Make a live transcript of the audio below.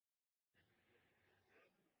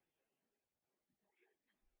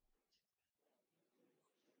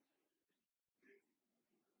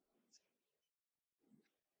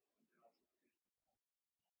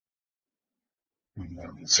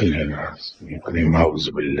صلی اللہ کریم اعوذ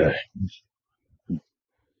باللہ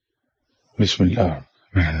بسم اللہ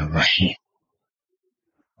الرحمن الرحیم.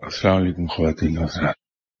 السلام علیکم خواتین و حضرات.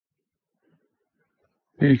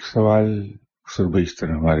 ایک سوال اکثر بیشتر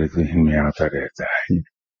ہمارے ذہن میں آتا رہتا ہے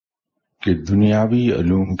کہ دنیاوی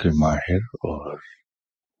علوم کے ماہر اور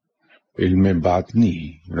علم باطنی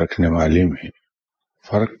رکھنے والے میں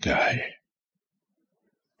فرق کیا ہے؟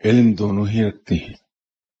 علم دونوں ہی رکھتے ہیں.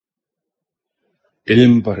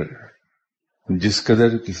 علم پر جس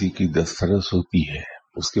قدر کسی کی دسترس ہوتی ہے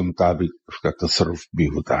اس کے مطابق اس کا تصرف بھی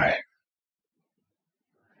ہوتا ہے.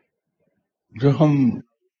 جو ہم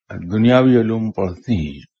دنیاوی علوم پڑھتے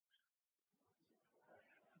ہیں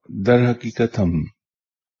در حقیقت ہم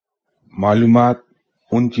معلومات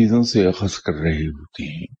ان چیزوں سے اخذ کر رہے ہوتے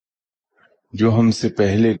ہیں جو ہم سے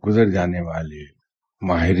پہلے گزر جانے والے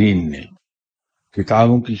ماہرین نے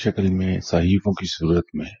کتابوں کی شکل میں، صحیفوں کی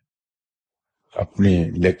صورت میں، اپنے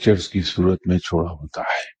لیکچرز کی صورت میں چھوڑا ہوتا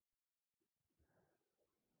ہے.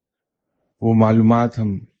 وہ معلومات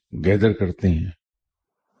ہم گیدر کرتے ہیں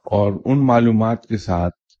اور ان معلومات کے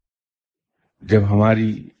ساتھ جب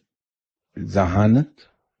ہماری ذہانت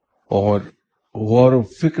اور غور و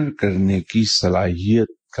فکر کرنے کی صلاحیت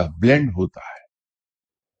کا بلینڈ ہوتا ہے،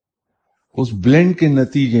 اس بلینڈ کے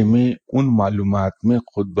نتیجے میں ان معلومات میں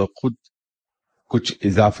خود بخود کچھ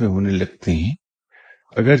اضافے ہونے لگتے ہیں.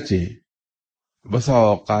 اگرچہ بسا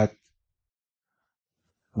اوقات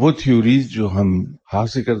وہ تھیوریز جو ہم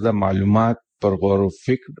حاصل کردہ معلومات پر غور و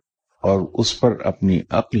فکر اور اس پر اپنی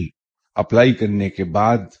عقل اپلائی کرنے کے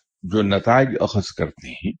بعد جو نتائج اخذ کرتے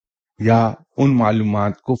ہیں یا ان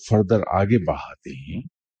معلومات کو فردر آگے بڑھاتے ہیں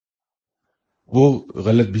وہ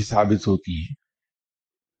غلط بھی ثابت ہوتی ہیں.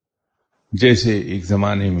 جیسے ایک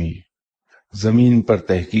زمانے میں زمین پر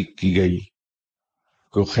تحقیق کی گئی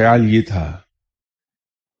تو خیال یہ تھا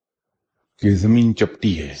کہ زمین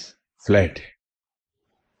چپٹی ہے، فلیٹ ہے.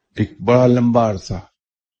 ایک بڑا لمبا عرصہ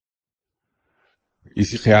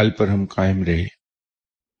اسی خیال پر ہم قائم رہے.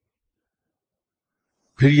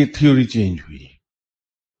 پھر یہ تھیوری چینج ہوئی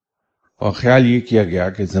اور خیال یہ کیا گیا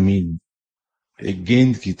کہ زمین ایک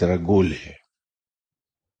گیند کی طرح گول ہے.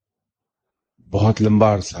 بہت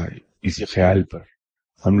لمبا عرصہ اسی خیال پر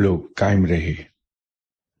ہم لوگ قائم رہے.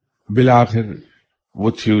 بالآخر وہ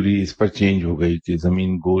تھیوری اس پر چینج ہو گئی کہ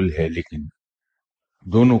زمین گول ہے لیکن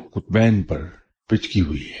دونوں قطبین پر پچکی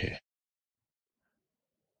ہوئی ہے.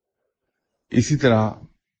 اسی طرح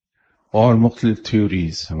اور مختلف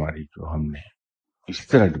تھیوریز ہماری جو ہم نے اسی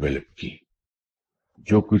طرح ڈیولپ کی.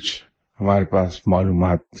 جو کچھ ہمارے پاس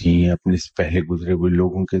معلومات تھیں اپنے سے پہلے گزرے ہوئے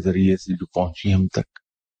لوگوں کے ذریعے سے جو پہنچی ہم تک،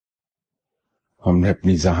 ہم نے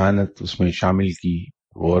اپنی ذہانت اس میں شامل کی،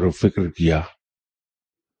 غور و فکر کیا.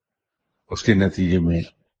 اس کے نتیجے میں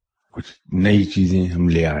کچھ نئی چیزیں ہم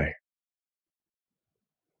لے آئے.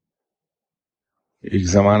 ایک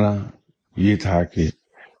زمانہ یہ تھا کہ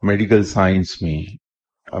میڈیکل سائنس میں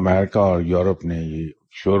امریکہ اور یورپ نے یہ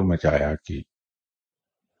شور مچایا کہ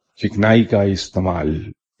چکنائی کا استعمال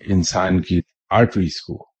انسان کی آرٹریز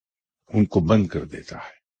کو ان کو بند کر دیتا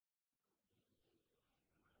ہے.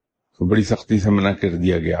 تو بڑی سختی سے منع کر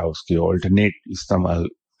دیا گیا، اس کے آلٹرنیٹ استعمال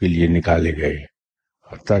کے لیے نکالے گئے،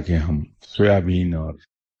 حتیٰ کہ ہم سویابین اور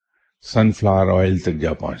سن فلاور آئل تک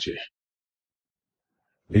جا پہنچے.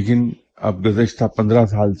 لیکن اب گزشتہ 15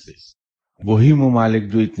 سال سے وہی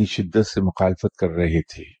ممالک جو اتنی شدت سے مخالفت کر رہے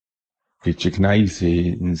تھے کہ چکنائی سے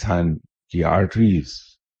انسان کی آرٹریز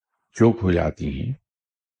چوک ہو جاتی ہیں،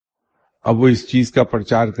 اب وہ اس چیز کا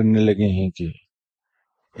پرچار کرنے لگے ہیں کہ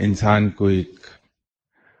انسان کو ایک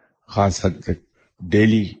خاص حد تک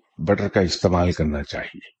ڈیلی بٹر کا استعمال کرنا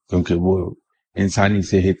چاہیے کیونکہ وہ انسانی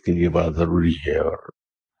صحت کے لیے بڑا ضروری ہے اور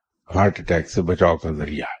ہارٹ اٹیک سے بچاؤ کا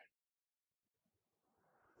ذریعہ ہے.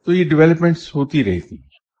 تو یہ ڈیولپمنٹس ہوتی رہتی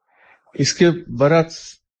ہیں. اس کے برعکس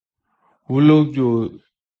وہ لوگ جو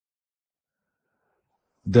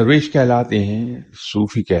درویش کہلاتے ہیں،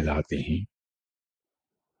 صوفی کہلاتے ہیں،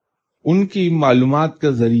 ان کی معلومات کا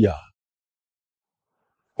ذریعہ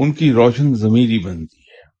ان کی روشن ضمیری بنتی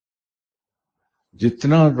ہے.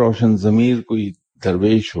 جتنا روشن ضمیر کوئی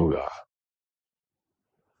درویش ہوگا،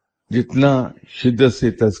 جتنا شدت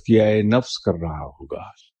سے تزکیہ نفس کر رہا ہوگا،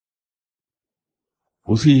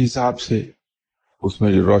 اسی حساب سے اس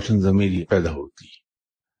میں جو روشن ضمیری پیدا ہوتی ہے.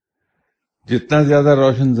 جتنا زیادہ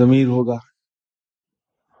روشن ضمیر ہوگا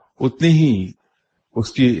اتنی ہی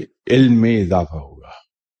اس کی علم میں اضافہ ہوگا.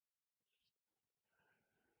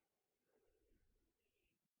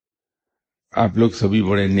 آپ لوگ سبھی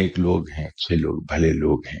بڑے نیک لوگ ہیں، اچھے لوگ، بھلے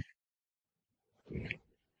لوگ ہیں.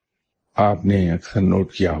 آپ نے اکثر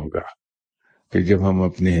نوٹ کیا ہوگا کہ جب ہم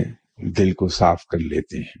اپنے دل کو صاف کر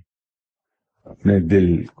لیتے ہیں اپنے دل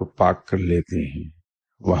کو پاک کر لیتے ہیں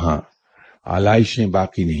وہاں آلائشیں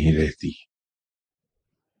باقی نہیں رہتی.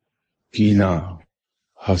 کینہ،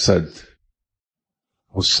 حسد،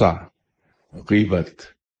 غصہ، غیبت،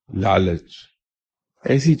 لالچ،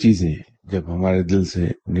 ایسی چیزیں جب ہمارے دل سے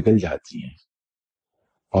نکل جاتی ہیں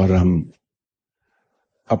اور ہم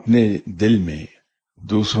اپنے دل میں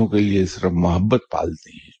دوسروں کے لیے صرف محبت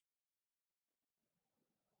پالتے ہیں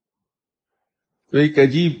تو ایک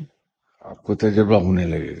عجیب آپ کو تجربہ ہونے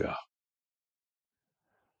لگے گا.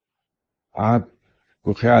 آپ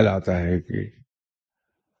کو خیال آتا ہے کہ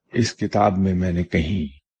اس کتاب میں نے کہیں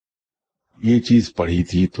یہ چیز پڑھی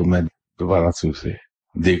تھی تو میں دوبارہ سے اسے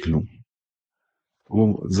دیکھ لوں. وہ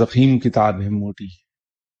ضخیم کتاب ہے، موٹی.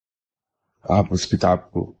 آپ اس کتاب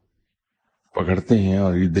کو پکڑتے ہیں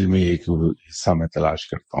اور یہ دل میں ایک حصہ میں تلاش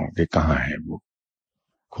کرتا ہوں کہ کہاں ہے وہ.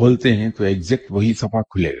 کھولتے ہیں تو ایگزیکٹ وہی صفحہ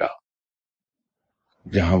کھلے گا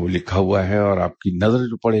جہاں وہ لکھا ہوا ہے، اور آپ کی نظر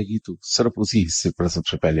جو پڑے گی تو صرف اسی حصے پر سب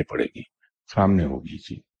سے پہلے پڑے گی. سامنے ہوگی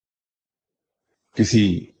جی کسی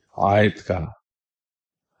آیت کا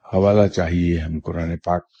حوالہ چاہیے ہم قرآن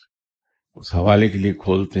پاک، اس حوالے کے لیے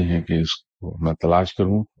کھولتے ہیں کہ اس کو میں تلاش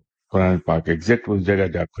کروں. قرآن پاک ایگزیکٹ اس جگہ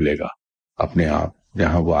جا کھلے گا اپنے آپ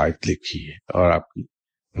جہاں وہ آیت لکھی ہے، اور آپ کی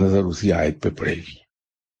نظر اسی آیت پہ پڑے گی.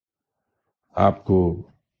 آپ کو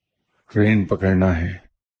ٹرین پکڑنا ہے،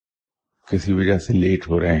 کسی وجہ سے لیٹ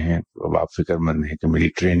ہو رہے ہیں تو اب آپ فکر مند ہیں کہ میری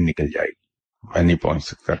ٹرین نکل جائے گی، میں نہیں پہنچ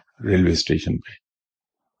سکتا ریلوے اسٹیشن پہ.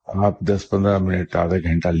 آپ 10-15 منٹ آدھا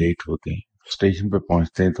گھنٹہ لیٹ ہوتے ہیں، اسٹیشن پہ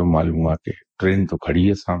پہنچتے ہیں تو معلوم ہوا کہ ٹرین تو کھڑی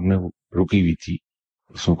ہے سامنے، وہ رکی ہوئی تھی،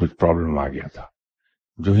 اس میں کچھ پرابلم آ گیا تھا.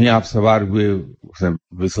 جو ہی آپ سوار ہوئے اس نے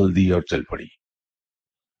وسل دی اور چل پڑی.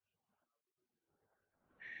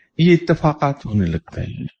 یہ اتفاقات ہونے لگتے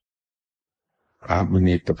ہیں. آپ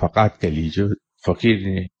انہیں اتفاقات کہہ لیجیے، فقیر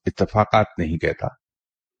نے اتفاقات نہیں کہتا.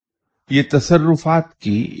 یہ تصرفات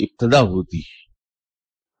کی ابتدا ہوتی ہے.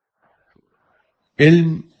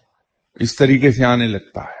 علم اس طریقے سے آنے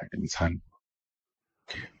لگتا ہے انسان کو.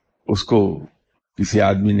 اس کو کسی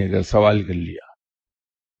آدمی نے اگر سوال کر لیا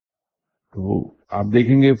تو آپ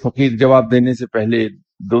دیکھیں گے فقیر جواب دینے سے پہلے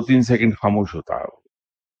 2-3 سیکنڈ خاموش ہوتا ہے،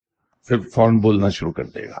 پھر فوراً بولنا شروع کر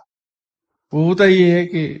دے گا. وہ ہوتا یہ ہے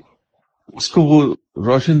کہ اس کو وہ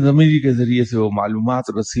روشن ضمیری کے ذریعے سے وہ معلومات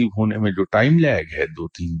رسیو ہونے میں جو ٹائم لیگ ہے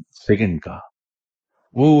 2-3 سیکنڈ کا،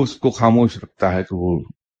 وہ اس کو خاموش رکھتا ہے. تو وہ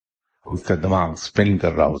اس کا دماغ سپن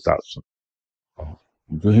کر رہا ہوتا ہے.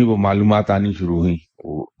 جو ہی وہ معلومات آنی شروع ہوئی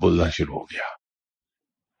وہ بولنا شروع ہو گیا.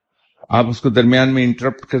 آپ اس کو درمیان میں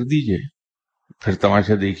انٹرپٹ کر دیجئے، پھر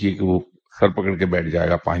تماشا دیکھیے کہ وہ سر پکڑ کے بیٹھ جائے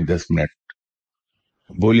گا 5-10 منٹ،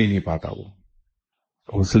 بول ہی نہیں پاتا.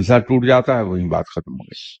 وہ سلسلہ ٹوٹ جاتا ہے، وہی بات ختم ہو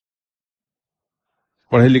گئی.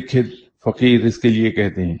 پڑھے لکھے فقیر اس کے لیے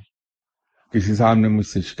کہتے ہیں، کسی صاحب نے مجھ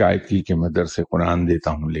سے شکایت کی کہ میں درس قرآن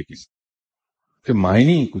دیتا ہوں لیکن کہ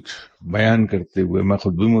معنی کچھ بیان کرتے ہوئے میں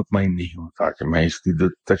خود بھی مطمئن نہیں ہوتا کہ میں اس کی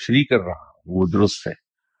تشریح کر رہا ہوں وہ درست ہے.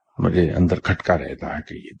 مجھے اندر کھٹکا رہتا ہے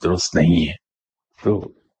کہ یہ درست نہیں ہے. تو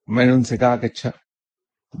میں نے ان سے کہا کہ اچھا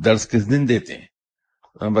درس کس دن دیتے ہیں؟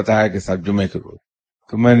 میں بتایا کہ صاحب جمعے کے روز.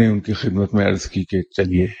 تو میں نے ان کی خدمت میں عرض کی کہ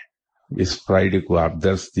چلیے اس فرائیڈے کو آپ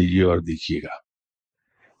درس دیجیے اور دیکھیے گا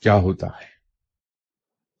کیا ہوتا ہے.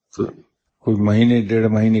 تو کوئی 1-1.5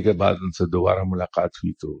 مہینے کے بعد ان سے دوبارہ ملاقات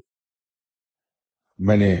ہوئی تو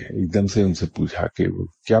میں نے ایک دم سے ان سے پوچھا کہ وہ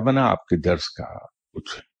کیا بنا آپ کے درس کا،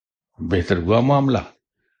 کچھ بہتر ہوا معاملہ؟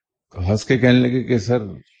 تو ہنس کے کہنے لگے کہ سر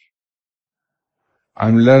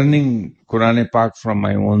آئی ایم لرننگ قرآن پاک فرام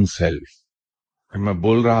مائی اون سیلف. میں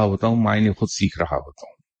بول رہا ہوتا ہوں، معنی خود سیکھ رہا ہوتا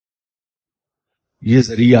ہوں. یہ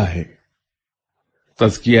ذریعہ ہے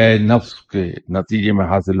تزکیہ نفس کے نتیجے میں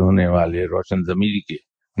حاصل ہونے والے روشن ضمیری کے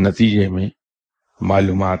نتیجے میں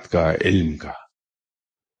معلومات کا، علم کا.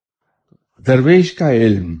 درویش کا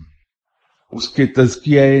علم اس کے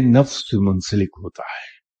تزکیہ نفس سے منسلک ہوتا ہے.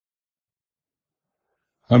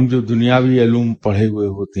 ہم جو دنیاوی علوم پڑھے ہوئے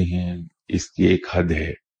ہوتے ہیں اس کی ایک حد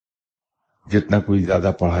ہے. جتنا کوئی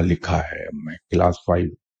زیادہ پڑھا لکھا ہے، میں کلاس 5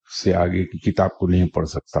 سے آگے کی کتاب کو نہیں پڑھ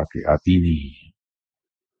سکتا کہ آتی نہیں ہے.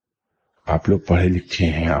 آپ لوگ پڑھے لکھے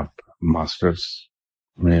ہیں، آپ ماسٹرز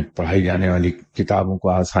میں پڑھائی جانے والی کتابوں کو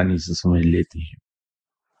آسانی سے سمجھ لیتے ہیں.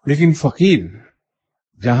 لیکن فقیر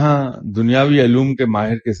جہاں دنیاوی علوم کے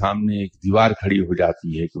ماہر کے سامنے ایک دیوار کھڑی ہو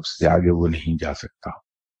جاتی ہے کہ اس سے آگے وہ نہیں جا سکتا،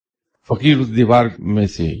 فقیر اس دیوار میں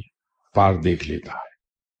سے پار دیکھ لیتا ہے.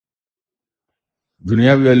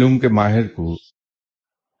 دنیاوی علوم کے ماہر کو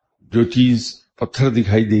جو چیز پتھر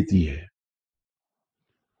دکھائی دیتی ہے،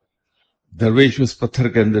 درویش اس پتھر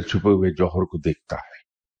کے اندر چھپے ہوئے جوہر کو دیکھتا ہے.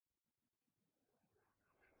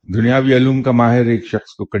 دنیاوی علوم کا ماہر ایک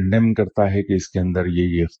شخص کو کنڈیم کرتا ہے کہ اس کے اندر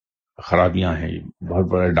یہ خرابیاں ہیں، بہت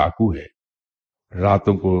بڑا ڈاکو ہے،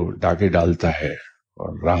 راتوں کو ڈاکے ڈالتا ہے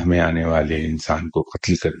اور راہ میں آنے والے انسان کو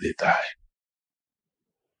قتل کر دیتا ہے۔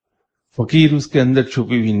 فقیر اس کے اندر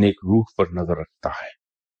چھپی ہوئی نیک روح پر نظر رکھتا ہے،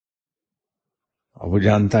 اور وہ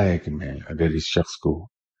جانتا ہے کہ میں اگر اس شخص کو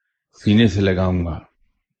سینے سے لگاؤں گا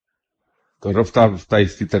تو رفتہ رفتہ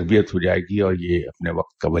اس کی تربیت ہو جائے گی اور یہ اپنے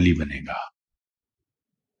وقت کا ولی بنے گا۔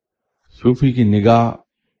 صوفی کی نگاہ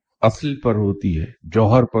اصل پر ہوتی ہے،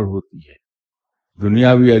 جوہر پر ہوتی ہے،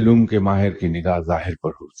 دنیاوی علوم کے ماہر کی نگاہ ظاہر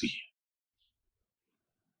پر ہوتی ہے۔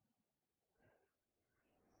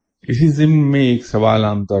 اسی ضمن میں ایک سوال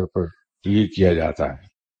عام طور پر یہ کیا جاتا ہے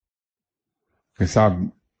کہ صاحب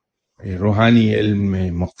روحانی علم میں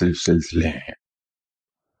مختلف سلسلے ہیں،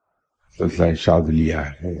 سلسلہ شاذلیہ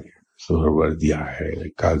ہے، سہروردیہ ہے،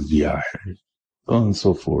 قاضیہ ہے،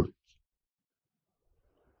 سو فورتھ۔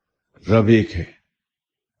 رب ایک ہے،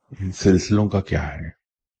 ان سلسلوں کا کیا ہے؟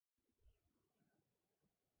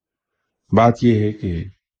 بات یہ ہے کہ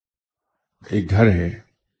ایک گھر ہے،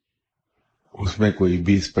 اس میں کوئی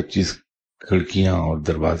 20-25 کھڑکیاں اور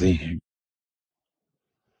دروازے ہیں،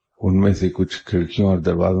 ان میں سے کچھ کھڑکیوں اور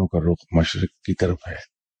دروازوں کا رخ مشرق کی طرف ہے،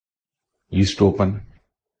 ایسٹ اوپن،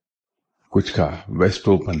 کچھ کا ویسٹ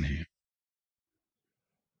اوپن ہے۔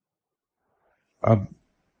 اب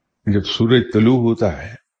جب سورج طلوع ہوتا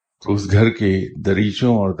ہے تو اس گھر کے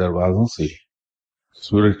دریچوں اور دروازوں سے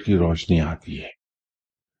سورج کی روشنی آتی ہے،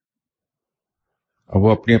 اور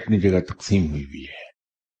وہ اپنی اپنی جگہ تقسیم ہوئی ہوئی ہے۔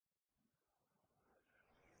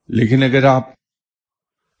 لیکن اگر آپ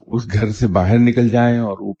اس گھر سے باہر نکل جائیں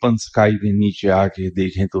اور اوپن سکائی کے نیچے آ کے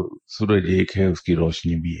دیکھیں تو سورج ایک ہے، اس کی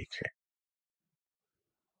روشنی بھی ایک ہے۔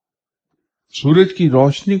 سورج کی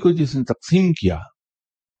روشنی کو جس نے تقسیم کیا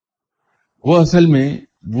وہ اصل میں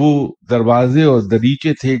وہ دروازے اور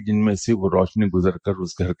دریچے تھے جن میں سے وہ روشنی گزر کر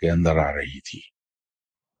اس گھر کے اندر آ رہی تھی،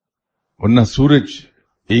 ورنہ سورج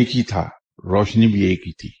ایک ہی تھا، روشنی بھی ایک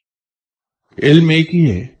ہی تھی۔ علم ایک ہی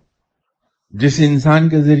ہے، جس انسان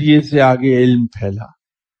کے ذریعے سے آگے علم پھیلا،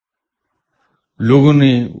 لوگوں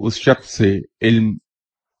نے اس شخص سے علم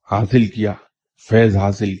حاصل کیا، فیض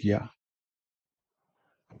حاصل کیا،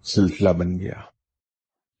 سلسلہ بن گیا۔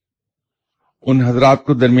 ان حضرات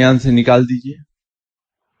کو درمیان سے نکال دیجئے،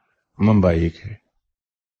 منبع ایک ہے،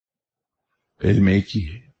 علم ایک ہی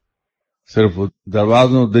ہے، صرف وہ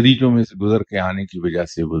دروازوں دریچوں میں سے گزر کے آنے کی وجہ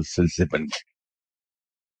سے وہ سلسلے بن گئے۔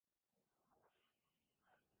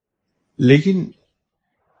 لیکن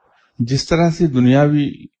جس طرح سے دنیاوی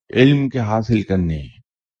علم کے حاصل کرنے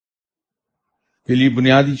کے لیے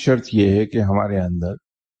بنیادی شرط یہ ہے کہ ہمارے اندر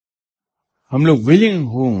ہم لوگ ولنگ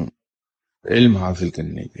ہوں علم حاصل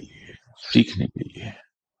کرنے کے لیے، سیکھنے کے لیے،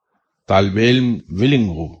 طالب علم ولنگ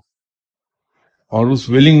ہو، اور اس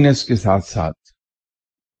ولنگنس کے ساتھ ساتھ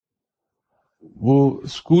وہ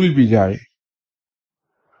اسکول بھی جائے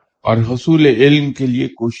اور حصول علم کے لیے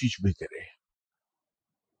کوشش بھی کرے۔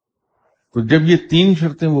 تو جب یہ 3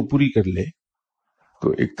 شرطیں وہ پوری کر لے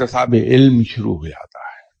تو اکتساب علم شروع ہو جاتا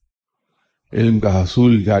ہے، علم کا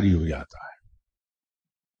حصول جاری ہو جاتا ہے۔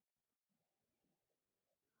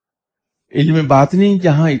 علم باطنی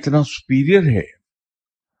جہاں اتنا سپیریئر ہے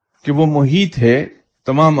کہ وہ محیط ہے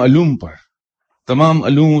تمام علوم پر، تمام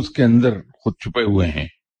علوم اس کے اندر خود چھپے ہوئے ہیں۔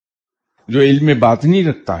 جو علم باطنی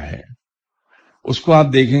رکھتا ہے اس کو آپ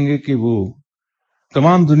دیکھیں گے کہ وہ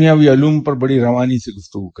تمام دنیاوی علوم پر بڑی روانی سے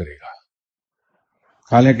گفتگو کرے گا،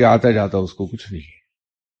 حالانکہ آتا جاتا اس کو کچھ نہیں۔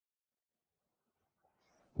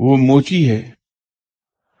 وہ موچی ہے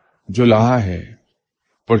جو لاہا ہے،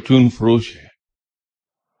 پرچون فروش ہے،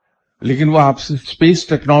 لیکن وہ آپ سے اسپیس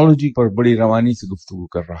ٹیکنالوجی پر بڑی روانی سے گفتگو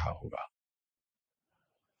کر رہا ہوگا،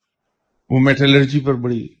 وہ میٹالرجی پر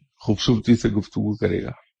بڑی خوبصورتی سے گفتگو کرے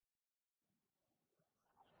گا،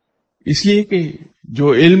 اس لیے کہ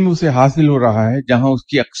جو علم اسے حاصل ہو رہا ہے، جہاں اس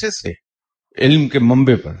کی ایکسس ہے علم کے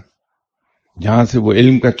منبع پر، جہاں سے وہ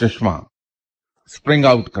علم کا چشمہ سپرنگ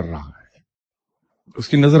آؤٹ کر رہا ہے، اس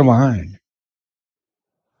کی نظر وہاں ہے،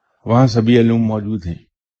 وہاں سبھی علوم موجود ہیں۔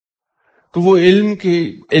 تو وہ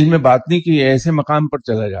علم باطنی کے ایسے مقام پر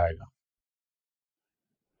چلا جائے گا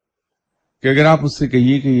کہ اگر آپ اس سے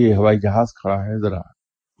کہیے کہ یہ ہوائی جہاز کھڑا ہے، ذرا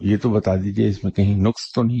یہ تو بتا دیجئے اس میں کہیں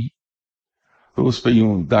نقص تو نہیں، تو اس پہ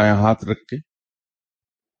یوں دایاں ہاتھ رکھ کے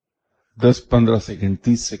 10-15 سیکنڈ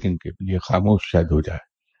 30 سیکنڈ کے لیے خاموش شاید ہو جائے،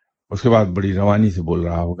 اس کے بعد بڑی روانی سے بول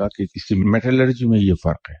رہا ہوگا کہ کسی میٹالرجی میں یہ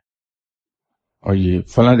فرق ہے، اور یہ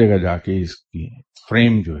فلاں جگہ جا کے اس کی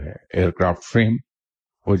فریم جو ہے ایئر کرافٹ فریم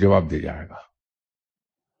وہ جواب دے جائے گا۔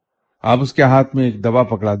 آپ اس کے ہاتھ میں ایک دوا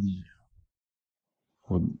پکڑا دیجیے،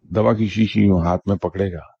 وہ دوا کی شیشی یوں ہاتھ میں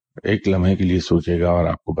پکڑے گا، ایک لمحے کے لیے سوچے گا اور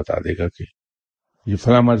آپ کو بتا دے گا کہ یہ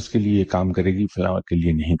فلاں مرض کے لیے کام کرے گی، فلاں کے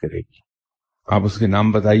لیے نہیں کرے گی. آپ اس کے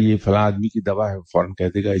نام بتائیے، فلاں آدمی کی دوا ہے، فوراً کہہ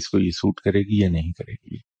دے گا اس کو یہ سوٹ کرے گی یا نہیں کرے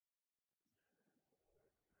گی.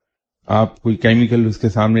 آپ کوئی کیمیکل اس کے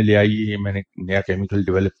سامنے لے آئیے، یہ میں نے نیا کیمیکل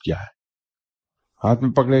ڈیولپ کیا ہے، ہاتھ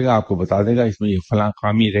میں پکڑے گا، آپ کو بتا دے گا اس میں یہ فلاں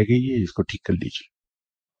خامی رہ گئی ہے، اس کو ٹھیک کر لیجیے.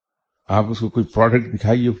 آپ اس کو کوئی پروڈکٹ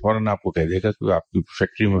دکھائیے، فوراً آپ کو کہہ دے گا کہ آپ کی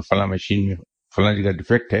فیکٹری میں فلاں مشین میں فلاں جگہ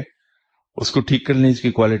ڈیفیکٹ ہے، اس کو ٹھیک کر لیں، اس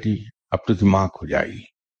کی quality up to the mark ہو جائے گی.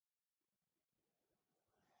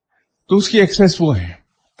 تو اس کی ایکسیس وہ ہے.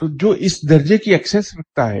 تو جو اس درجے کی ایکسیس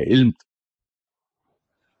رکھتا ہے علم،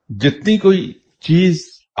 جتنی کوئی چیز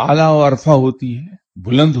اعلیٰ و عرفہ ہوتی ہے،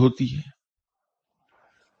 بلند ہوتی ہے،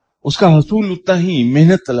 اس کا حصول اتنا ہی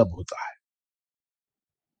محنت طلب ہوتا ہے،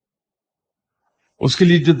 اس کے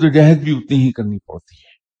لیے جدوجہد بھی اتنی ہی کرنی پڑتی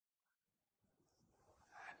ہے.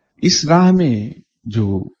 اس راہ میں جو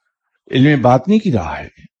علم باطنی کی راہ ہے،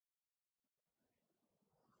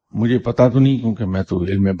 مجھے پتا تو نہیں کیونکہ میں تو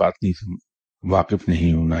علم باطنی سے واقف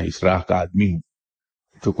نہیں ہوں، نہ اس راہ کا آدمی ہوں.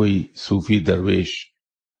 تو کوئی صوفی درویش،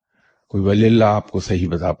 کوئی ولی اللہ آپ کو صحیح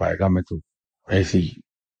بتا پائے گا، میں تو ایسے ہی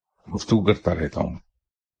گفتگو کرتا رہتا ہوں.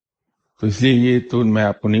 تو اس لیے یہ تو میں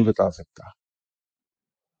آپ کو نہیں بتا سکتا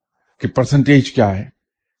کہ پرسنٹیج کیا ہے.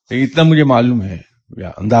 اتنا مجھے معلوم ہے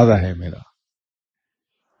یا اندازہ ہے میرا،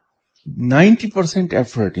 90%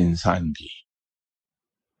 ایفرٹ انسان کی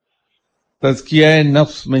تزکیہ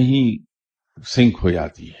نفس میں ہی سنک ہو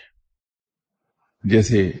جاتی ہے.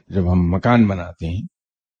 جیسے جب ہم مکان بناتے ہیں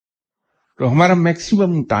تو ہمارا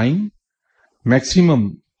maximum time, maximum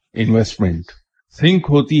investment sink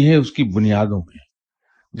ہوتی ہے اس کی بنیادوں میں.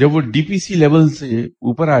 جب وہ ڈی پی سی لیول سے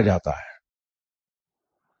اوپر آ جاتا ہے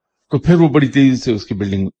تو پھر وہ بڑی تیزی سے اس کی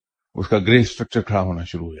بلڈنگ، اس کا گرے اسٹرکچر کھڑا ہونا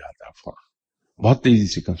شروع ہو جاتا ہے. فوراً بہت تیزی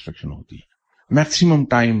سے کنسٹرکشن ہوتی ہے. میکسیمم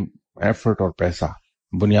ٹائم، ایفرٹ اور پیسہ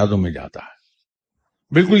بنیادوں میں جاتا ہے.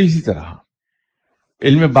 بالکل اسی طرح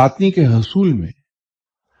علم باطنی کے حصول میں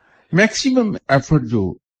میکسیمم ایفرٹ جو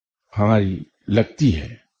ہماری لگتی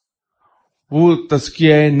ہے وہ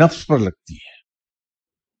تزکیہ نفس پر لگتی ہے.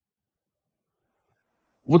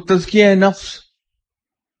 وہ تزکیہ نفس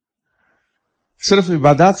صرف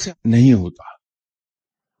عبادات سے نہیں ہوتا،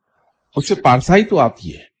 اس سے پارسائی تو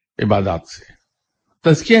آتی ہے عبادات سے،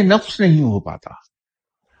 تزکیہ نفس نہیں ہو پاتا.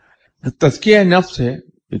 تزکیہ نفس ہے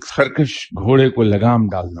ایک سرکش گھوڑے کو لگام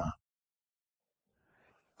ڈالنا،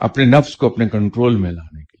 اپنے نفس کو اپنے کنٹرول میں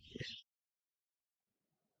لانے کے لیے.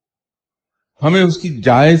 ہمیں اس کی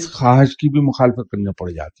جائز خواہش کی بھی مخالفت کرنا پڑ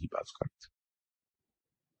جاتی ہے بعض وقت.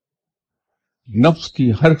 نفس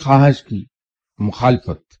کی ہر خواہش کی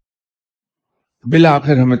مخالفت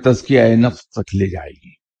بالآخر ہمیں تزکیہ نفس تک لے جائے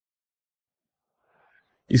گی.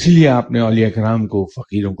 اس لیے آپ نے اولیاء کرام کو،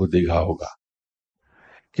 فقیروں کو دیکھا ہوگا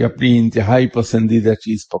کہ اپنی انتہائی پسندیدہ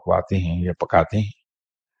چیز پکواتے ہیں یا پکاتے ہیں،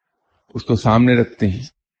 اس کو سامنے رکھتے ہیں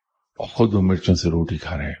اور خود وہ مرچوں سے روٹی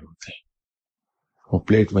کھا رہے ہوتے ہیں. وہ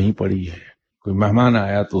پلیٹ وہیں پڑی ہے، کوئی مہمان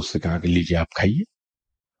آیا تو اس سے کہا کہ لیجیے آپ کھائیے.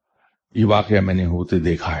 یہ واقعہ میں نے ہوتے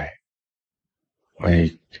دیکھا ہے. میں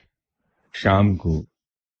ایک شام کو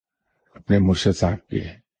اپنے مرشد صاحب کے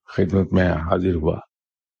خدمت میں حاضر ہوا.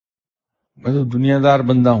 میں تو دنیا دار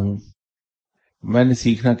بندہ ہوں، میں نے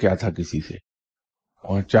سیکھنا کیا تھا کسی سے،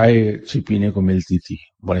 اور چائے اچھی پینے کو ملتی تھی،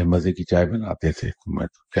 بڑے مزے کی چائے بناتے تھے. تو میں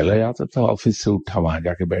تو چلا جاتا تھا، آفس سے اٹھا وہاں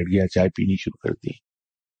جا کے بیٹھ گیا، چائے پینی شروع کر دی.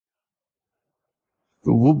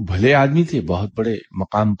 تو وہ بھلے آدمی تھے، بہت بڑے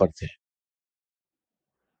مقام پر تھے.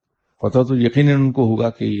 پتا تو یقیناً ان کو ہوگا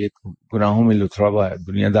کہ یہ گناہوں میں لتھڑا ہوا ہے،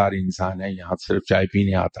 دنیا دار انسان ہے، یہاں صرف چائے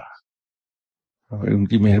پینے آتا ہے. ان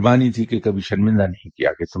کی مہربانی تھی کہ کبھی شرمندہ نہیں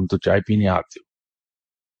کیا کہ تم تو چائے پینے آتے ہو.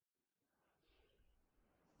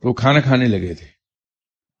 تو کھانا کھانے لگے تھے،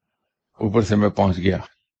 اوپر سے میں پہنچ گیا.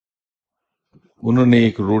 انہوں نے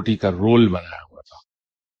ایک روٹی کا رول بنایا ہوا تھا.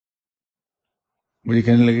 مجھے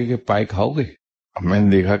کہنے لگے کہ پائے کھاؤ گے؟ اب میں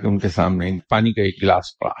نے دیکھا کہ ان کے سامنے پانی کا ایک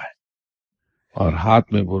گلاس پڑا ہے اور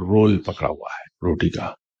ہاتھ میں وہ رول پکڑا ہوا ہے روٹی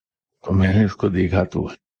کا. تو میں نے اس کو دیکھا تو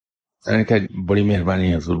میں نے کہا بڑی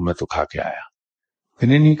مہربانی حضور، میں تو کھا کے آیا.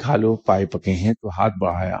 کہنے نہیں، کھا لو، پائے پکے ہیں. تو ہاتھ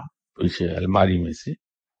بڑھایا تو اسے الماری میں سے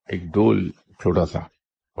ایک ڈول چھوٹا سا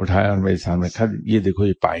اٹھایا اور میرے سامنے کھا، یہ دیکھو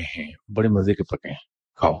یہ پائے ہیں، بڑے مزے کے پکے ہیں،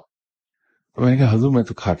 کھاؤ. تو میں نے کہا حضور میں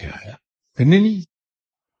تو کھا کے آیا. کہنے نہیں،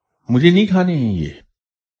 مجھے نہیں کھانے ہیں یہ،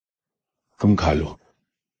 تم کھا لو.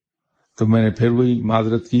 تو میں نے پھر وہی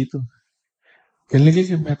معذرت کی. تو کہنے لگے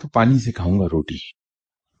کہ میں تو پانی سے کھاؤں گا روٹی،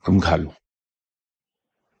 تم کھا لو.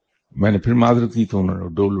 میں نے پھر معذرت کی تو انہوں نے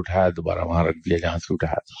ڈول اٹھایا، دوبارہ وہاں رکھ دیا جہاں سے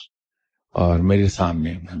اٹھایا تھا، اور میرے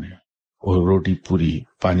سامنے انہوں نے وہ روٹی پوری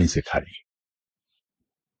پانی سے کھا لی.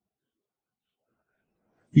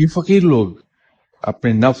 یہ فقیر لوگ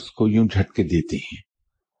اپنے نفس کو یوں جھٹکے دیتے ہیں.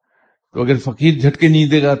 تو اگر فقیر جھٹکے نہیں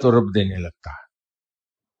دے گا تو رب دینے لگتا ہے.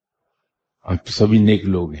 آپ سبھی نیک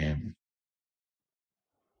لوگ ہیں,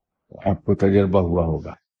 آپ کو تجربہ ہوا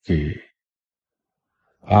ہوگا کہ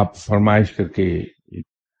آپ فرمائش کر کے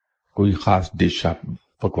کوئی خاص ڈش آپ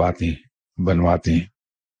پکواتے ہیں, بنواتے ہیں,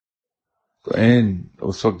 تو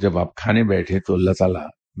اس وقت جب آپ کھانے بیٹھے تو اللہ تعالیٰ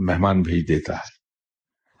مہمان بھیج دیتا ہے,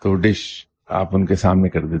 تو ڈش آپ ان کے سامنے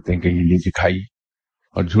کر دیتے ہیں کہ یہ لیجیے کھائیے,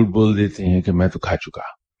 اور جھوٹ بول دیتے ہیں کہ میں تو کھا چکا,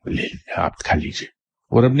 لے آپ کھا لیجیے.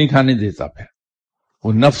 وہ رب نہیں کھانے دیتا, پھر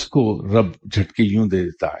وہ نفس کو رب جھٹکے یوں دے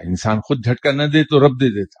دیتا ہے. انسان خود جھٹکا نہ دے تو رب دے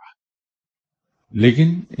دیتا ہے,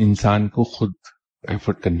 لیکن انسان کو خود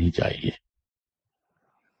ایفرٹ کرنی چاہیے.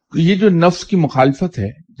 تو یہ جو نفس کی مخالفت ہے,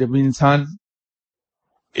 جب انسان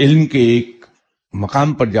علم کے ایک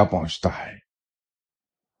مقام پر جا پہنچتا ہے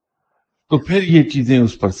تو پھر یہ چیزیں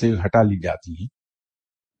اس پر سے ہٹا لی جاتی ہیں.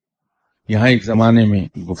 یہاں ایک زمانے میں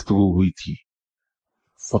گفتگو ہوئی تھی,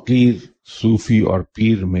 فقیر, صوفی اور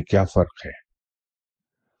پیر میں کیا فرق ہے.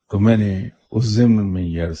 تو میں نے اس ضمن میں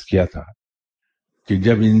یہ عرض کیا تھا کہ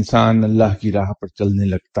جب انسان اللہ کی راہ پر چلنے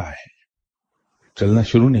لگتا ہے, چلنا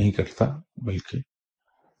شروع نہیں کرتا بلکہ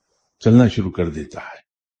چلنا شروع کر دیتا ہے,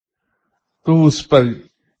 تو اس پر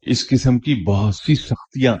اس قسم کی بہت سی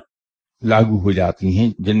سختیاں لاگو ہو جاتی ہیں,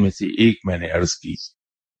 جن میں سے ایک میں نے عرض کی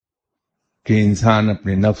کہ انسان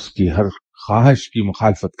اپنے نفس کی ہر خواہش کی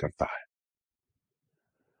مخالفت کرتا ہے.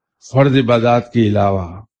 فرض عبادات کے علاوہ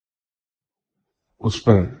اس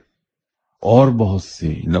پر اور بہت سے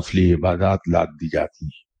نفلی عبادات لاد دی جاتی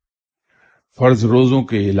ہیں. فرض روزوں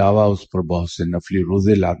کے علاوہ اس پر بہت سے نفلی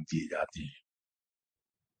روزے لاد دیے جاتے ہیں.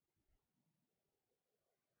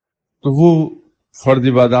 تو وہ فرض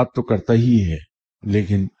عبادات تو کرتا ہی ہے,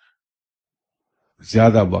 لیکن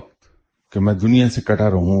زیادہ وقت کہ میں دنیا سے کٹا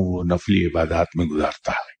رہوں وہ نفلی عبادات میں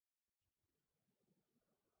گزارتا ہے.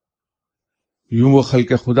 یوں وہ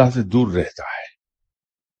خلق خدا سے دور رہتا ہے.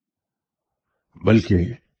 بلکہ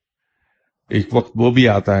ایک وقت وہ بھی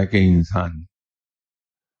آتا ہے کہ انسان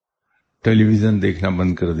ٹیلی ویژن دیکھنا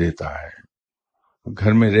بند کر دیتا ہے,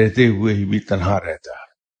 گھر میں رہتے ہوئے ہی بھی تنہا رہتا ہے.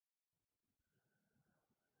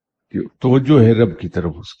 توجہ ہے رب کی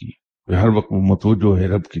طرف اس کی, ہر وقت وہ متوجہ ہے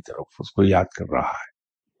رب کی طرف, اس کو یاد کر رہا ہے.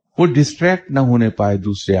 وہ ڈسٹریکٹ نہ ہونے پائے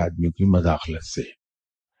دوسرے آدمیوں کی مداخلت سے.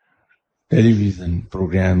 ٹیلی ویژن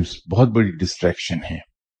پروگرامز بہت بڑی ڈسٹریکشن ہے.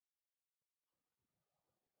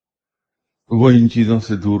 وہ ان چیزوں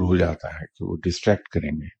سے دور ہو جاتا ہے کہ وہ ڈسٹریکٹ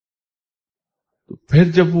کریں گے. تو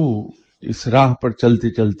پھر جب وہ اس راہ پر چلتے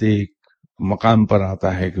چلتے ایک مقام پر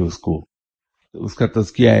آتا ہے کہ اس کا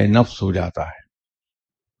تزکیہ نفس ہو جاتا ہے,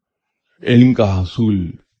 علم کا حصول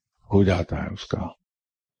ہو جاتا ہے, اس کا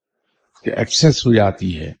ایکسیس ہو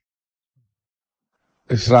جاتی ہے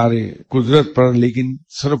اسرار قدرت پر, لیکن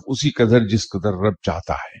صرف اسی قدر جس قدر رب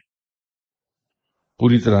چاہتا ہے.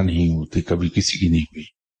 پوری طرح نہیں ہوتی, کبھی کسی کی نہیں ہوئی,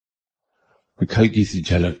 ایک ہلکی سی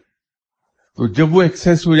جھلک. تو جب وہ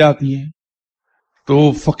ایکسیس ہو جاتی ہے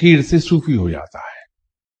تو فقیر سے صوفی ہو جاتا ہے,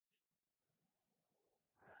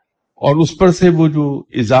 اور اس پر سے وہ جو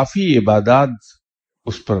اضافی عبادات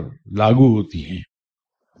اس پر لاگو ہوتی ہیں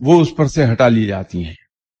وہ اس پر سے ہٹا لی جاتی ہیں.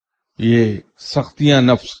 یہ سختیاں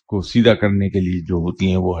نفس کو سیدھا کرنے کے لیے جو ہوتی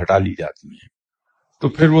ہیں وہ ہٹا لی جاتی ہیں. تو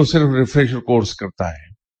پھر وہ صرف ریفریشر کورس کرتا ہے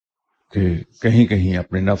کہ کہیں کہیں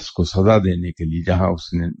اپنے نفس کو سزا دینے کے لیے, جہاں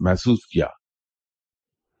اس نے محسوس کیا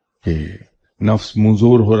کہ نفس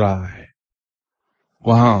منظور ہو رہا ہے,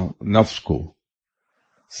 وہاں نفس کو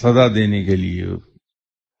سزا دینے کے لیے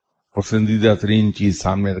پسندیدہ ترین چیز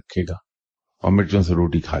سامنے رکھے گا اور مرچوں سے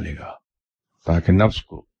روٹی کھا لے گا تاکہ نفس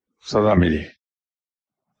کو سزا ملے.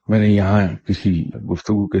 میں نے یہاں کسی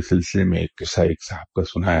گفتگو کے سلسلے میں ایک قصہ ایک صاحب کا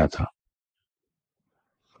سنایا تھا.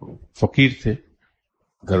 فقیر تھے,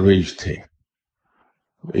 درویش تھے.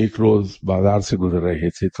 ایک روز بازار سے گزر رہے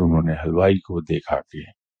تھے تو انہوں نے حلوائی کو دیکھا کہ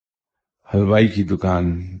حلوائی کی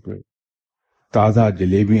دکان پہ تازہ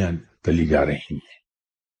جلیبیاں تلی جا رہی ہیں.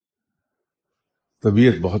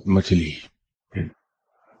 طبیعت بہت مچلی,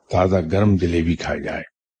 تازہ گرم جلیبی کھائی جائے.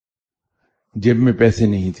 جیب میں پیسے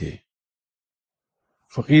نہیں تھے.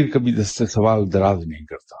 فقیر کبھی دستے سوال دراز نہیں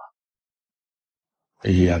کرتا,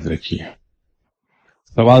 یہ یاد رکھیے,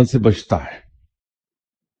 سوال سے بچتا ہے.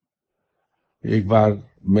 ایک بار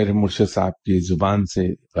میرے مرشد صاحب کی زبان سے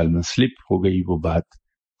غالباً سلپ ہو گئی وہ بات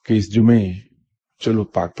کہ اس جمعے چلو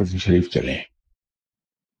پاک پتن شریف چلیں.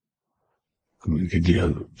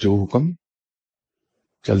 جو حکم,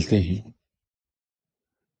 چلتے ہیں.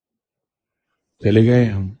 چلے گئے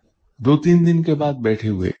ہم. 2-3 دن کے بعد بیٹھے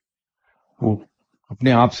ہوئے وہ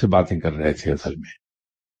اپنے آپ سے باتیں کر رہے تھے اصل میں.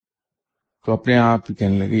 تو اپنے آپ ہی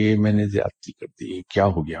کہنے لگے یہ میں نے زیادتی کر دی, کیا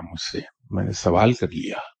ہو گیا مجھ سے, میں نے سوال کر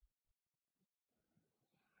لیا.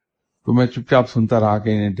 تو میں چپ چاپ سنتا رہا کہ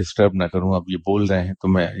انہیں ڈسٹرب نہ کروں. اب یہ بول رہے ہیں تو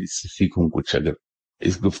میں اس سے سیکھوں کچھ، اگر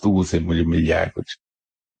اس گفتگو سے مجھے مل جائے کچھ.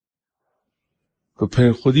 تو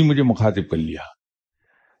پھر خود ہی مجھے مخاطب کر لیا.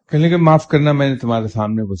 کہنے لگے معاف کرنا، میں نے تمہارے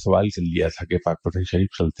سامنے وہ سوال کر لیا تھا کہ پاک پتن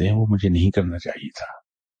شریف چلتے ہیں، وہ مجھے نہیں کرنا چاہیے تھا.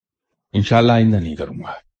 انشاءاللہ آئندہ نہیں کروں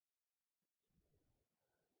گا.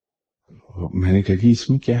 میں نے کہا کہ اس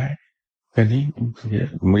میں کیا ہے؟ کہ نہیں،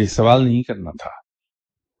 مجھے سوال نہیں کرنا تھا.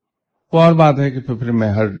 وہ اور بات ہے کہ پھر میں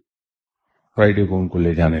ہر فرائیڈے کو ان کو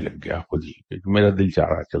لے جانے لگ گیا خود ہی، کہ میرا دل چاہ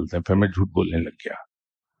رہا چلتے ہیں. پھر میں جھوٹ بولنے لگ گیا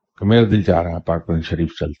کہ میرا دل چاہ رہا پاک پتن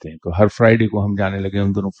شریف چلتے ہیں. تو ہر فرائیڈے کو ہم جانے لگے.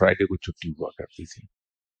 ان دونوں فرائیڈے کو چھٹی ہوا کرتی تھی.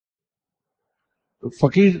 تو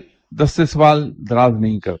فقیر دستے سوال دراز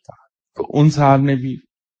نہیں کرتا. تو ان صاحب نے بھی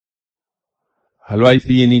حلوائی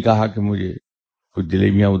سے یہ نہیں کہا کہ مجھے کچھ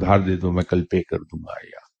جلیبیاں ادھار دے دو، میں کل پے کر دوں گا،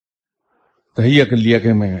 یا تہیہ کر لیا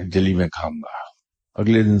کہ میں جلیبیاں کھاؤں گا.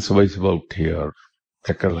 اگلے دن صبح صبح اٹھے اور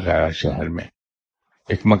چکر لگایا شہر میں.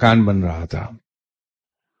 ایک مکان بن رہا تھا.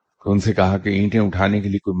 تو ان سے کہا کہ اینٹیں اٹھانے کے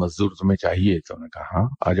لیے کوئی مزدور تمہیں چاہیے؟ تو انہوں نے کہا ہاں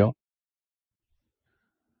آ جاؤ.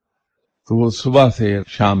 تو وہ صبح سے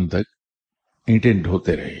شام تک اینٹیں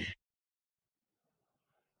ڈھوتے رہے.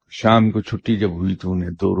 شام کو چھٹی جب ہوئی تو انہیں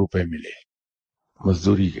 2 روپے ملے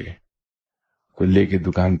مزدوری کے. تو لے کے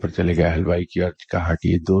دکان پر چلے گئے حلوائی کی اور کہا کہ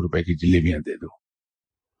یہ 2 روپے کی جلیبیاں دے دو.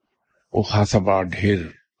 وہ خاصا بڑا ڈھیر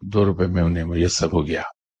 2 روپے میں انہیں میسر ہو گیا.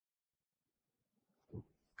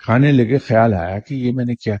 کھانے لگے. خیال آیا کہ یہ میں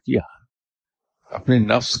نے کیا کیا، اپنے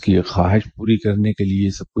نفس کی خواہش پوری کرنے کے لیے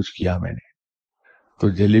سب کچھ کیا میں نے. تو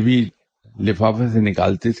جلیبی لفافے سے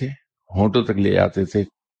نکالتے تھے، ہونٹوں تک لے آتے تھے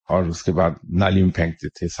اور اس کے بعد نالی میں پھینکتے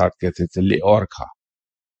تھے. ساتھ کہتے تھے لے اور کھا.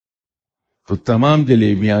 تو تمام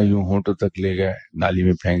جلیبیاں یوں ہونٹوں تک لے گئے، نالی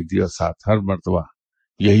میں پھینک دی، اور ساتھ ہر مرتبہ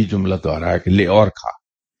یہی جملہ دہرایا کہ لے اور کھا.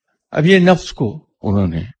 اب یہ نفس کو انہوں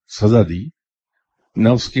نے سزا دی،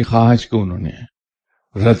 نفس کی خواہش کو انہوں نے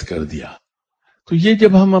رد کر دیا. تو یہ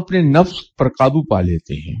جب ہم اپنے نفس پر قابو پا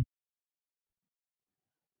لیتے ہیں،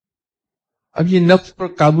 اب یہ نفس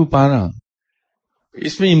پر قابو پانا،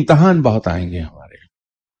 اس میں امتحان بہت آئیں گے، ہمارے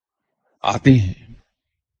آتے ہیں.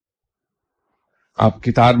 آپ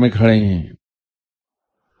قطار میں کھڑے ہیں،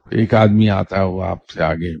 ایک آدمی آتا ہے، وہ آپ سے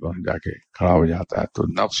آگے وہاں جا کے کھڑا ہو جاتا ہے. تو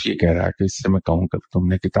نفس یہ کہہ رہا ہے کہ اس سے میں کہوں کہ تم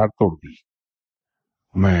نے قطار توڑ دی،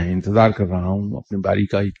 میں انتظار کر رہا ہوں اپنی باری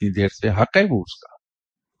کا اتنی دیر سے. حق ہے وہ اس کا،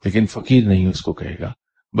 لیکن فقیر نہیں اس کو کہے گا،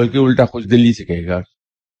 بلکہ الٹا خوش دلی سے کہے گا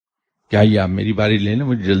کیا یہ آپ میری باری لے لیں،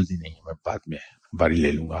 مجھے جلدی نہیں، میں بعد میں باری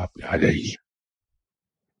لے لوں گا، آپ آ جائیے.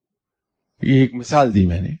 یہ ایک مثال دی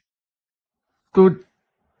میں نے. تو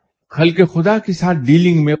خلق خدا کے ساتھ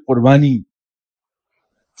ڈیلنگ میں قربانی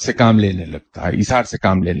سے کام لینے لگتا ہے، ایثار سے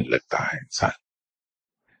کام لینے لگتا ہے انسان.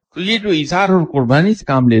 تو یہ جو ایثار اور قربانی سے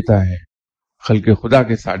کام لیتا ہے خلق خدا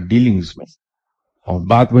کے ساتھ ڈیلنگز میں، اور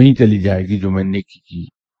بات وہیں چلی جائے گی جو میں نیکی کی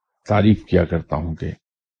تعریف کیا کرتا ہوں کہ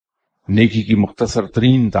نیکی کی مختصر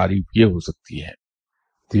ترین تعریف یہ ہو سکتی ہے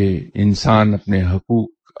کہ انسان اپنے حقوق،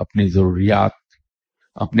 اپنی ضروریات،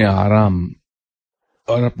 اپنے آرام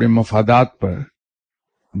اور اپنے مفادات پر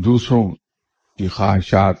دوسروں کی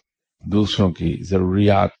خواہشات، دوسروں کی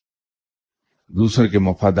ضروریات، دوسروں کے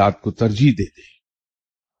مفادات کو ترجیح دے دے.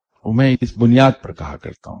 اور میں اس بنیاد پر کہا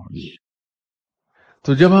کرتا ہوں یہ.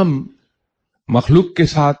 تو جب ہم مخلوق کے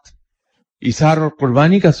ساتھ ایثار اور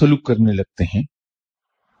قربانی کا سلوک کرنے لگتے ہیں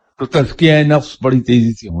تو تزکیہ نفس بڑی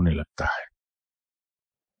تیزی سے ہونے لگتا ہے.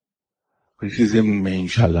 اسی ضمن میں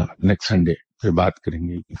انشاءاللہ نیکسٹ سنڈے پھر بات کریں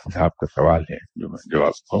گے. آپ کا سوال ہے جو میں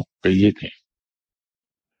جواب کہیے تھے.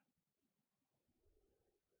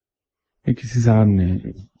 کسی صاحب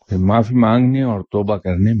نے معافی مانگنے اور توبہ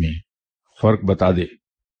کرنے میں فرق بتا دے.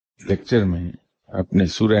 لیکچر میں اپنے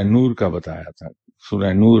سورہ نور کا بتایا تھا.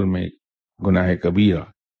 سورہ نور میں گناہ کبیرہ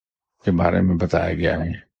کے بارے میں بتایا گیا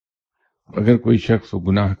ہے. اگر کوئی شخص وہ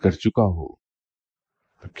گناہ کر چکا ہو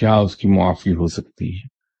تو کیا اس کی معافی ہو سکتی ہے؟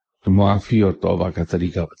 تو معافی اور توبہ کا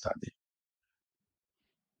طریقہ بتا دے.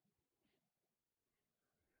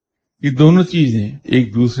 یہ دونوں چیزیں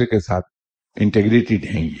ایک دوسرے کے ساتھ انٹیگریٹڈ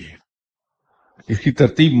ہیں. اس کی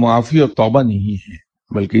ترتیب معافی اور توبہ نہیں ہے،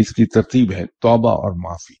 بلکہ اس کی ترتیب ہے توبہ اور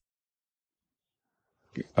معافی.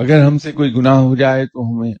 اگر ہم سے کوئی گناہ ہو جائے تو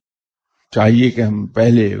ہمیں چاہیے کہ ہم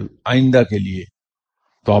پہلے آئندہ کے لیے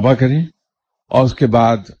توبہ کریں اور اس کے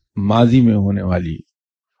بعد ماضی میں ہونے والی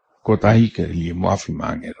کوتاہی کے لیے معافی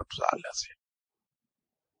مانگیں رب تعالیٰ سے.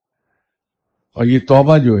 اور یہ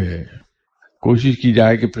توبہ جو ہے کوشش کی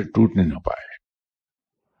جائے کہ پھر ٹوٹنے نہ پائے.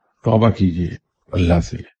 توبہ کیجئے، اللہ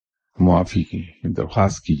سے معافی کی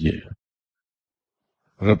درخواست کیجئے.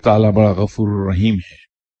 رب تعالیٰ بڑا غفور الرحیم ہے،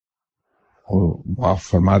 وہ معاف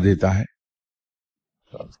فرما دیتا ہے.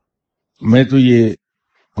 میں تو یہ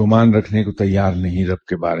گمان رکھنے کو تیار نہیں رب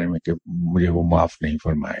کے بارے میں کہ مجھے وہ معاف نہیں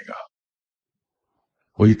فرمائے گا.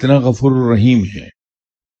 وہ اتنا غفور الرحیم ہے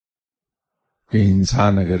کہ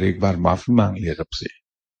انسان اگر ایک بار معافی مانگ لے رب سے،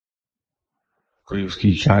 کوئی اس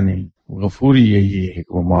کی شان غفوری یہی ہے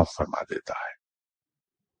کہ وہ معاف فرما دیتا ہے.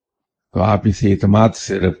 تو آپ اس اعتماد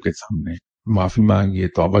سے رب کے سامنے معافی مانگیے،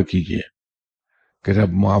 توبہ کیجیے کہ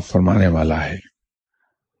رب معاف فرمانے والا ہے.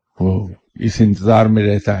 وہ اس انتظار میں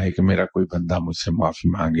رہتا ہے کہ میرا کوئی بندہ مجھ سے معافی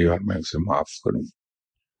مانگے اور میں اسے معاف کروں.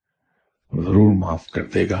 ضرور معاف کر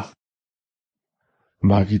دے گا.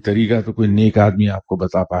 باقی طریقہ تو کوئی نیک آدمی آپ کو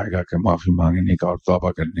بتا پائے گا کہ معافی مانگنے کا اور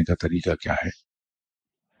توبہ کرنے کا طریقہ کیا ہے.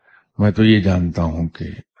 میں تو یہ جانتا ہوں کہ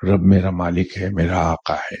رب میرا مالک ہے، میرا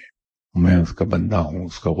آقا ہے، میں اس کا بندہ ہوں،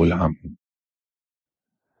 اس کا غلام ہوں.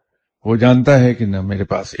 وہ جانتا ہے کہ نہ میرے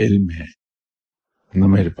پاس علم ہے، نہ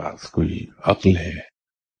میرے پاس کوئی عقل ہے.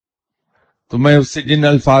 تو میں اس سے جن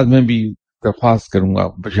الفاظ میں بھی درخواست کروں گا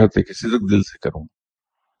بشرطے کہ صدق دل سے کروں،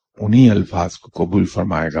 انہی الفاظ کو قبول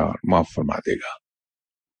فرمائے گا اور معاف فرما دے گا.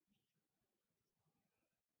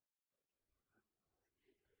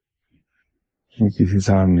 کسی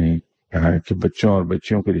صاحب نے کہا کہ بچوں اور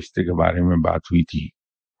بچیوں کے رشتے کے بارے میں بات ہوئی تھی.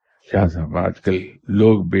 کیا صاحب، آج کل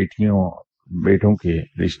لوگ بیٹوں کے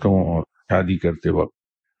رشتوں اور شادی کرتے وقت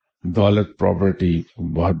دولت پراپرٹی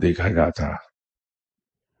بہت دیکھا جاتا.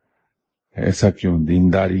 ایسا کیوں؟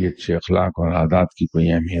 دینداری، اچھے اخلاق اور عادات کی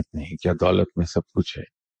کوئی اہمیت نہیں؟ کیا دولت میں سب کچھ ہے؟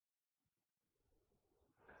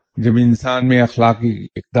 جب انسان میں اخلاقی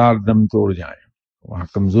اقدار دم توڑ جائیں، وہاں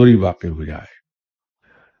کمزوری واقع ہو جائے،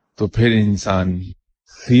 تو پھر انسان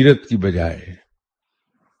سیرت کی بجائے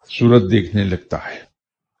صورت دیکھنے لگتا ہے،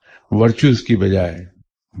 ورچوز کی بجائے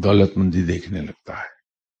دولت مندی دیکھنے لگتا ہے.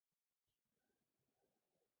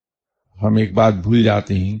 ہم ایک بات بھول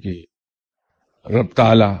جاتے ہیں کہ رب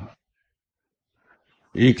تعالی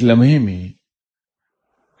ایک لمحے میں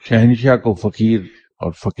شہنشاہ کو فقیر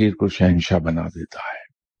اور فقیر کو شہنشاہ بنا دیتا ہے.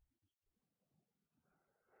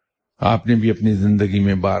 آپ نے بھی اپنی زندگی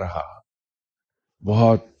میں بارہا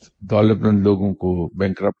بہت دولت مند لوگوں کو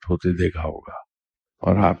بینکرپٹ ہوتے دیکھا ہوگا،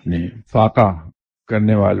 اور آپ نے فاقہ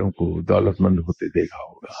کرنے والوں کو دولت مند ہوتے دیکھا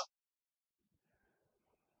ہوگا.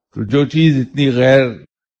 تو جو چیز اتنی غیر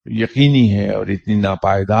یقینی ہے اور اتنی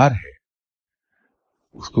ناپائیدار ہے،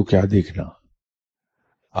 اس کو کیا دیکھنا.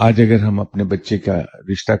 آج اگر ہم اپنے بچے کا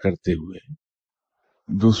رشتہ کرتے ہوئے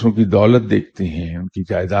دوسروں کی دولت دیکھتے ہیں، ان کی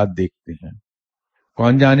جائیداد دیکھتے ہیں،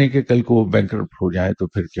 کون جانے کہ کل کو وہ بینکرپٹ ہو جائے تو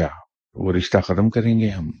پھر کیا وہ رشتہ ختم کریں گے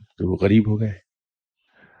ہم کہ وہ غریب ہو گئے.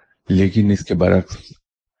 لیکن اس کے برعکس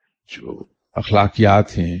جو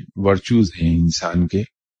اخلاقیات ہیں، ورچوز ہیں انسان کے،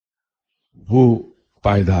 وہ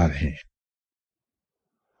پائیدار ہیں،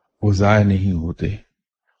 وہ ضائع نہیں ہوتے.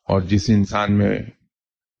 اور جس انسان میں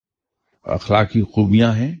اخلاقی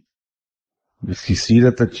خوبیاں ہیں، جس کی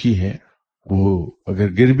سیرت اچھی ہے، وہ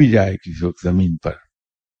اگر گر بھی جائے کسی وقت زمین پر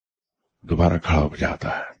دوبارہ کھڑا ہو جاتا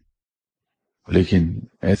ہے. لیکن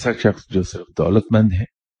ایسا شخص جو صرف دولت مند ہے،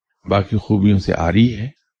 باقی خوبیوں سے عاری ہے،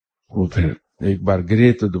 وہ پھر ایک بار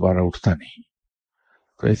گرے تو دوبارہ اٹھتا نہیں.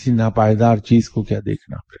 تو ایسی ناپائیدار چیز کو کیا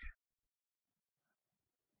دیکھنا. پھر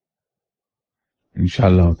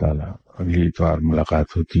انشاءاللہ تعالی اگلی اتوار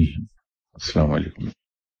ملاقات ہوتی ہے. السلام علیکم.